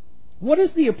 What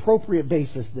is the appropriate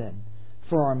basis then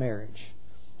for our marriage?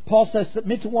 Paul says,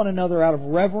 submit to one another out of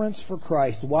reverence for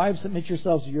Christ. Wives, submit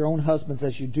yourselves to your own husbands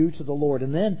as you do to the Lord.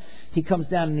 And then he comes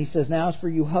down and he says, now as for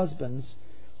you husbands,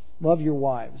 love your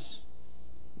wives.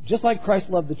 Just like Christ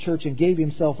loved the church and gave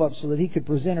himself up so that he could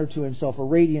present her to himself, a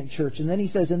radiant church. And then he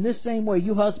says, in this same way,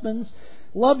 you husbands,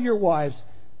 love your wives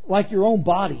like your own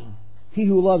body. He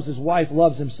who loves his wife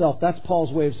loves himself. That's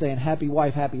Paul's way of saying happy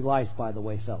wife, happy life, by the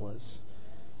way, fellas.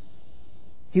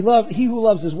 He who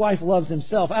loves his wife loves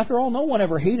himself. After all, no one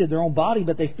ever hated their own body,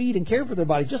 but they feed and care for their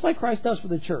body, just like Christ does for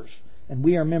the church. And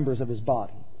we are members of his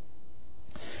body.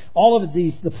 All of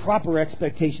these, the proper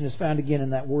expectation is found again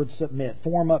in that word submit.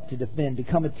 Form up to defend.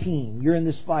 Become a team. You're in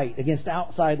this fight against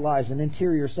outside lies and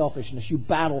interior selfishness. You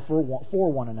battle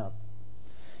for one another.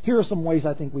 Here are some ways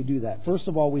I think we do that. First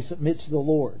of all, we submit to the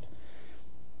Lord.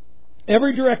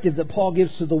 Every directive that Paul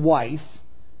gives to the wife,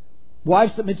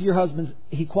 wives, submit to your husbands,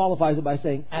 he qualifies it by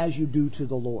saying, as you do to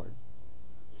the Lord.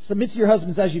 Submit to your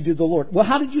husbands as you do to the Lord. Well,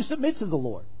 how did you submit to the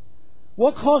Lord?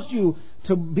 What caused you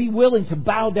to be willing to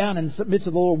bow down and submit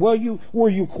to the Lord? Were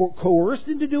you coerced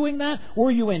into doing that? Were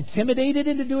you intimidated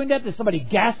into doing that? Did somebody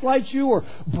gaslight you or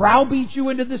browbeat you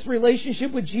into this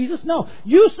relationship with Jesus? No.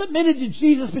 You submitted to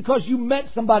Jesus because you met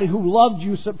somebody who loved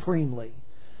you supremely.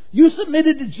 You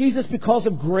submitted to Jesus because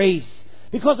of grace,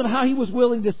 because of how he was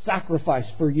willing to sacrifice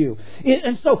for you.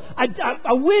 And so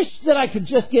I wish that I could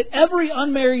just get every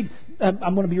unmarried, I'm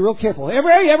going to be real careful,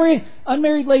 every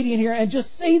unmarried lady in here and just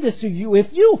say this to you. If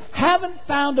you haven't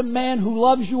found a man who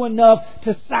loves you enough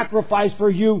to sacrifice for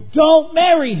you, don't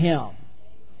marry him.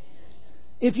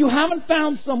 If you haven't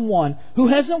found someone who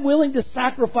isn't willing to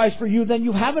sacrifice for you, then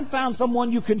you haven't found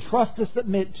someone you can trust to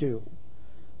submit to.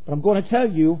 But I'm going to tell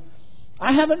you,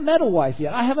 I haven't met a wife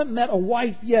yet. I haven't met a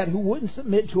wife yet who wouldn't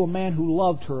submit to a man who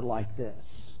loved her like this.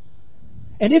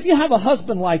 And if you have a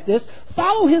husband like this,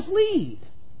 follow his lead,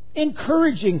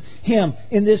 encouraging him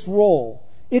in this role.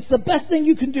 It's the best thing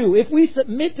you can do. If we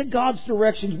submit to God's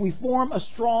directions, we form a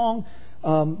strong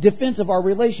defense of our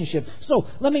relationship. So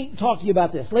let me talk to you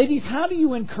about this. Ladies, how do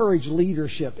you encourage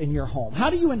leadership in your home?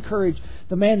 How do you encourage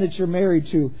the man that you're married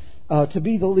to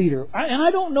be the leader? And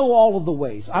I don't know all of the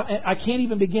ways. I can't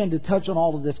even begin to touch on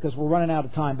all of this because we're running out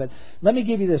of time. But let me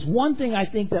give you this. One thing I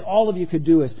think that all of you could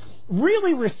do is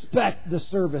really respect the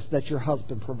service that your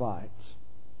husband provides.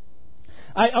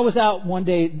 I was out one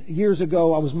day years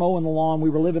ago. I was mowing the lawn. We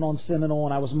were living on Seminole,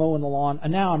 and I was mowing the lawn.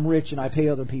 And now I'm rich, and I pay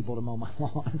other people to mow my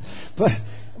lawn.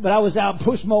 But I was out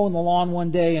push mowing the lawn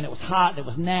one day, and it was hot, and it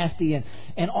was nasty.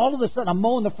 And all of a sudden, I'm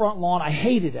mowing the front lawn. I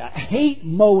hated it. I hate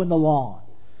mowing the lawn.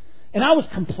 And I was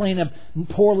complaining,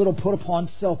 poor little put-upon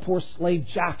self, poor slave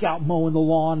jack out mowing the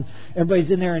lawn.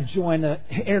 Everybody's in there enjoying the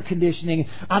air conditioning.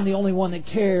 I'm the only one that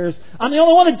cares. I'm the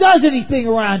only one that does anything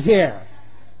around here.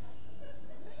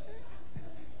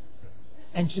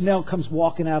 And Janelle comes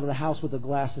walking out of the house with a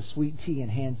glass of sweet tea and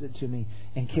hands it to me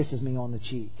and kisses me on the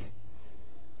cheek.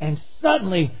 And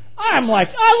suddenly, I'm like,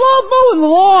 I love mowing the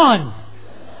lawn.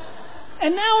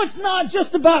 And now it's not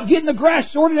just about getting the grass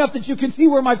short enough that you can see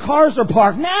where my cars are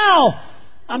parked. Now,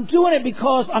 I'm doing it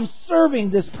because I'm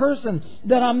serving this person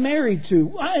that I'm married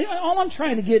to. All I'm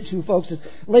trying to get to, folks, is,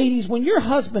 ladies, when your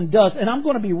husband does, and I'm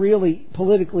going to be really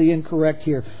politically incorrect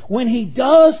here, when he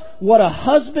does what a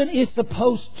husband is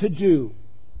supposed to do,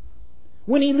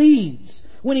 when he leads,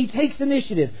 when he takes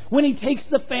initiative, when he takes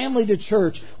the family to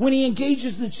church, when he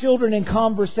engages the children in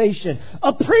conversation,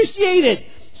 appreciate it,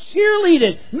 cheerlead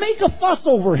it, make a fuss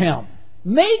over him.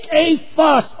 Make a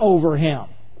fuss over him.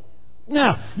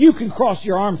 Now, you can cross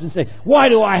your arms and say, why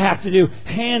do I have to do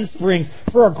handsprings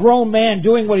for a grown man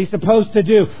doing what he's supposed to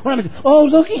do? When I'm saying, oh,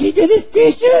 look, he did his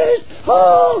dishes.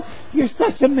 Oh, you're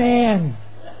such a man.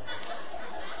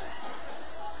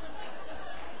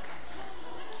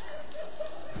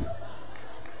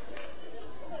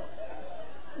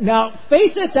 Now,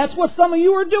 face it, that's what some of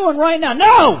you are doing right now.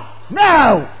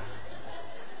 No!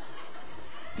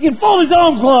 He can fold his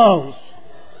own clothes.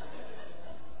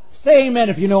 Say amen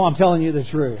if you know I'm telling you the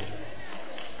truth.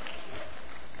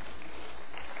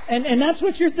 And that's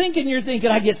what you're thinking. You're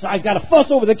thinking, I got to fuss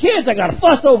over the kids. I got to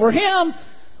fuss over him.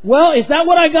 Well, is that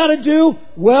what I got to do?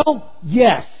 Well,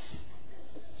 yes.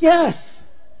 Yes.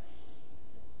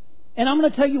 And I'm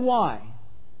going to tell you why.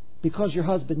 Because your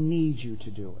husband needs you to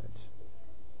do it.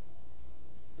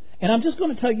 And I'm just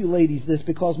going to tell you ladies this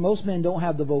because most men don't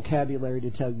have the vocabulary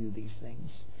to tell you these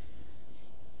things.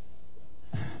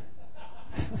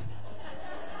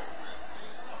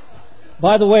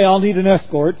 By the way, I'll need an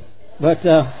escort. But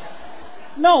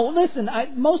no, listen,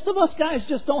 most of us guys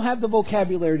just don't have the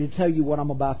vocabulary to tell you what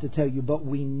I'm about to tell you, but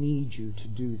we need you to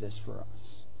do this for us.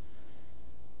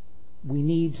 We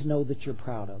need to know that you're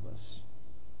proud of us.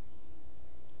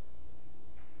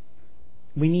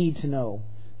 We need to know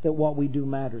that what we do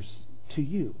matters to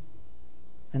you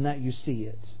and that you see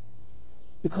it.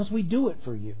 Because we do it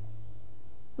for you.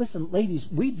 Listen, ladies,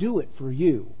 we do it for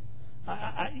you.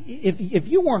 If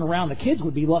you weren't around, the kids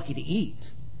would be lucky to eat.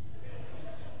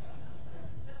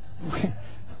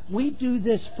 We do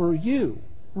this for you,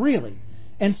 really.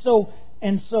 And so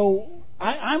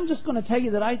I'm just going to tell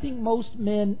you that I think most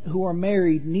men who are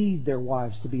married need their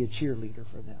wives to be a cheerleader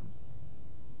for them.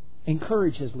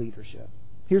 Encourage his leadership.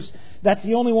 That's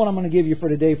the only one I'm going to give you for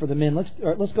today for the men. Let's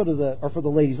go to for the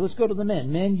ladies. Let's go to the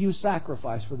men. Men, you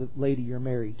sacrifice for the lady you're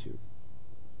married to.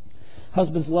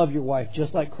 Husbands, love your wife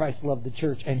just like Christ loved the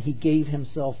church, and He gave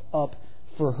Himself up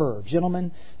for her.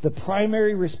 Gentlemen, the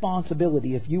primary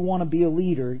responsibility, if you want to be a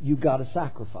leader, you've got to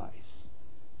sacrifice.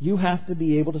 You have to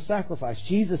be able to sacrifice.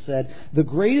 Jesus said, the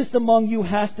greatest among you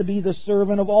has to be the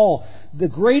servant of all. The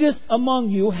greatest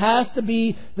among you has to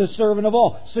be the servant of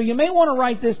all. So you may want to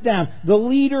write this down. The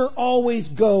leader always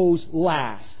goes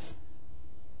last.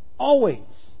 Always.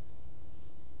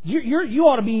 You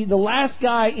ought to be the last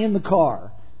guy in the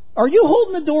car. Are you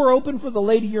holding the door open for the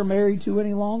lady you're married to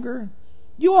any longer?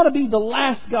 You ought to be the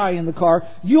last guy in the car.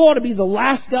 You ought to be the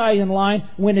last guy in line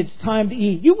when it's time to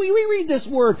eat. We read this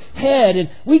word head and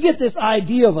we get this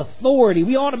idea of authority.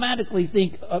 We automatically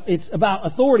think it's about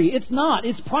authority. It's not.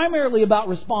 It's primarily about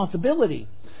responsibility.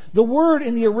 The word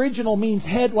in the original means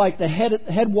head like the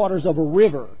headwaters of a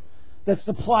river that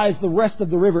supplies the rest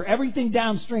of the river. Everything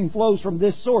downstream flows from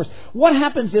this source. What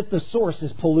happens if the source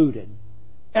is polluted?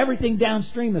 Everything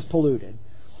downstream is polluted.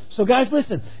 So guys,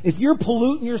 listen, if you're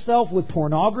polluting yourself with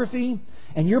pornography,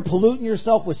 and you're polluting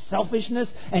yourself with selfishness,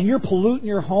 and you're polluting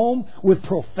your home with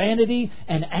profanity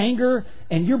and anger,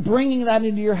 and you're bringing that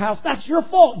into your house, that's your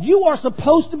fault. You are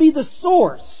supposed to be the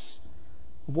source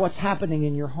of what's happening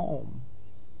in your home.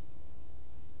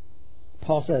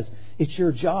 Paul says, it's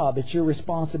your job, it's your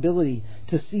responsibility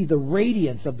to see the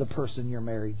radiance of the person you're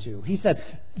married to. He said,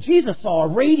 Jesus saw a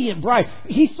radiant bride.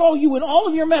 He saw you in all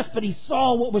of your mess, but He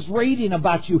saw what was radiant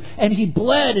about you. And He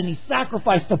bled and He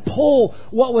sacrificed to pull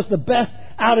what was the best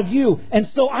out of you. And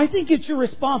so I think it's your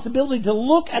responsibility to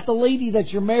look at the lady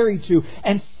that you're married to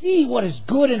and see what is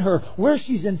good in her, where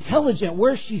she's intelligent,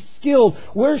 where she's skilled,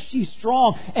 where she's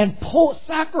strong, and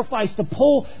sacrifice to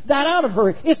pull that out of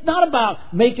her. It's not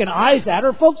about making eyes at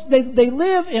her. Folks, they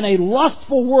live in a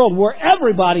lustful world where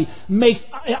everybody makes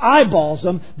eyeballs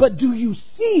them, but do you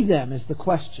see them is the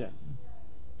question.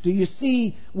 Do you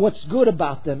see what's good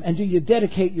about them, and do you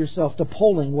dedicate yourself to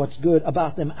pulling what's good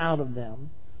about them out of them?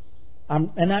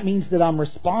 And that means that I'm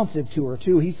responsive to her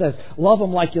too. He says, love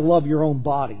them like you love your own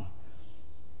body.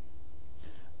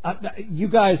 You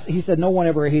guys, he said, no one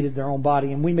ever hated their own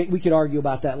body, and we could argue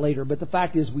about that later, but the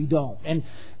fact is we don't. And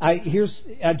I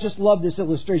just love this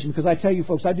illustration because I tell you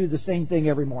folks, I do the same thing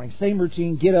every morning. Same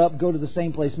routine, get up, go to the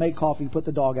same place, make coffee, put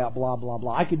the dog out, blah, blah,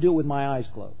 blah. I could do it with my eyes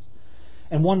closed.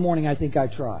 And one morning I think I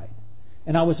tried.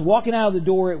 And I was walking out of the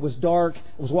door, it was dark,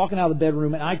 I was walking out of the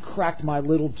bedroom, and I cracked my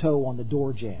little toe on the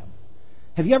door jamb.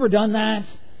 Have you ever done that?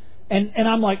 And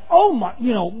I'm like, oh my,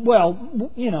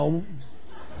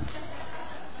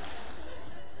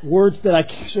 words that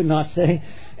I should not say.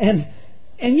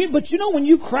 But when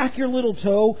you crack your little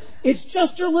toe, it's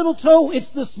just your little toe. It's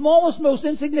the smallest, most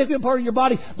insignificant part of your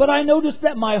body. But I noticed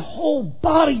that my whole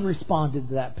body responded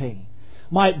to that pain.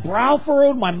 My brow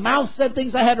furrowed, my mouth said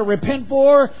things I had to repent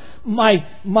for. My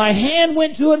hand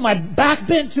went to it, my back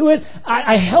bent to it.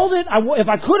 I held it. If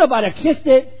I could have, I'd have kissed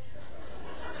it.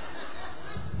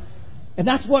 And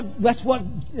that's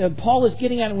what Paul is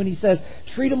getting at when he says,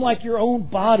 treat them like your own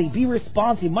body. Be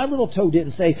responsive. My little toe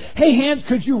didn't say, hey hands,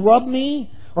 could you rub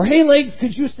me? Or hey legs,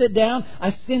 could you sit down?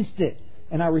 I sensed it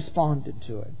and I responded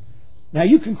to it. Now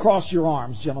you can cross your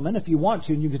arms, gentlemen, if you want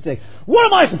to, and you can say, what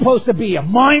am I supposed to be, a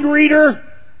mind reader?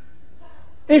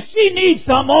 If she needs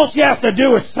something, all she has to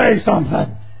do is say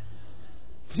something.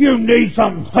 If you need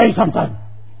something, say something.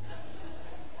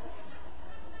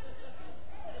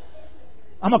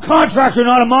 I'm a contractor,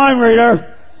 not a mind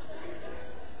reader.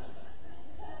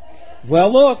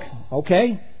 Well, look.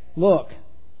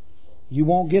 You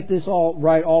won't get this all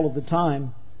right all of the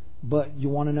time, but you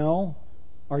want to know?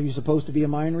 Are you supposed to be a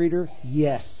mind reader?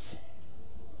 Yes.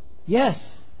 Yes.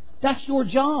 That's your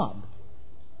job.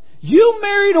 You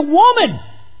married a woman,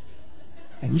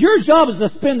 and your job is to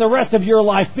spend the rest of your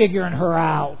life figuring her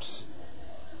out.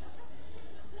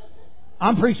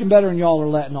 I'm preaching better than y'all are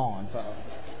letting on, fellas.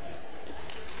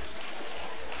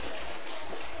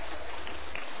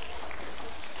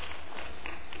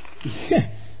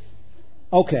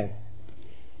 Okay.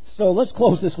 So let's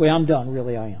close this way. I'm done.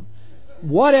 Really, I am.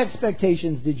 What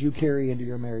expectations did you carry into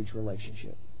your marriage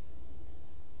relationship?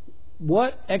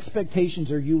 What expectations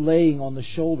are you laying on the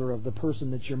shoulder of the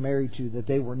person that you're married to that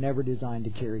they were never designed to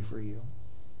carry for you?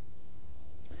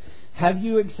 Have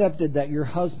you accepted that your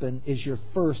husband is your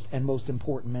first and most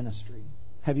important ministry?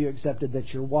 Have you accepted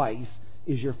that your wife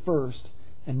is your first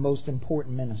and most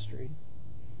important ministry?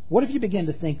 What if you begin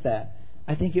to think that?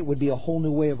 I think it would be a whole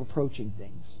new way of approaching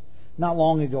things. Not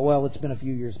long ago, well, it's been a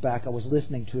few years back, I was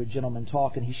listening to a gentleman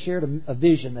talk, and he shared a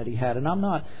vision that he had. And I'm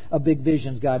not a big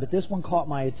visions guy, but this one caught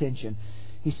my attention.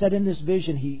 He said in this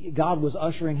vision, God was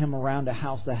ushering him around a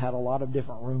house that had a lot of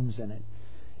different rooms in it.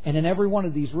 And in every one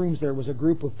of these rooms, there was a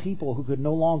group of people who could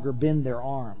no longer bend their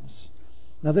arms.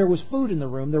 Now, there was food in the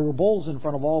room. There were bowls in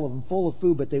front of all of them full of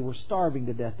food, but they were starving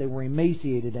to death. They were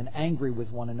emaciated and angry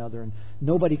with one another, and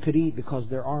nobody could eat because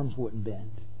their arms wouldn't bend.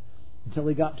 Until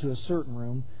he got to a certain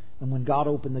room, and when God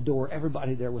opened the door,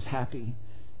 everybody there was happy.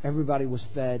 Everybody was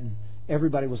fed.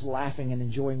 Everybody was laughing and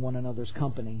enjoying one another's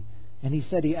company. And he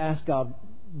said, he asked God,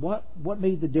 what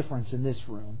made the difference in this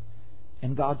room?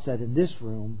 And God said, in this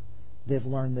room, they've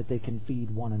learned that they can feed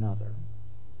one another.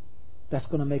 That's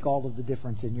going to make all of the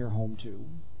difference in your home too.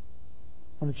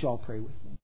 Why don't y'all pray with me?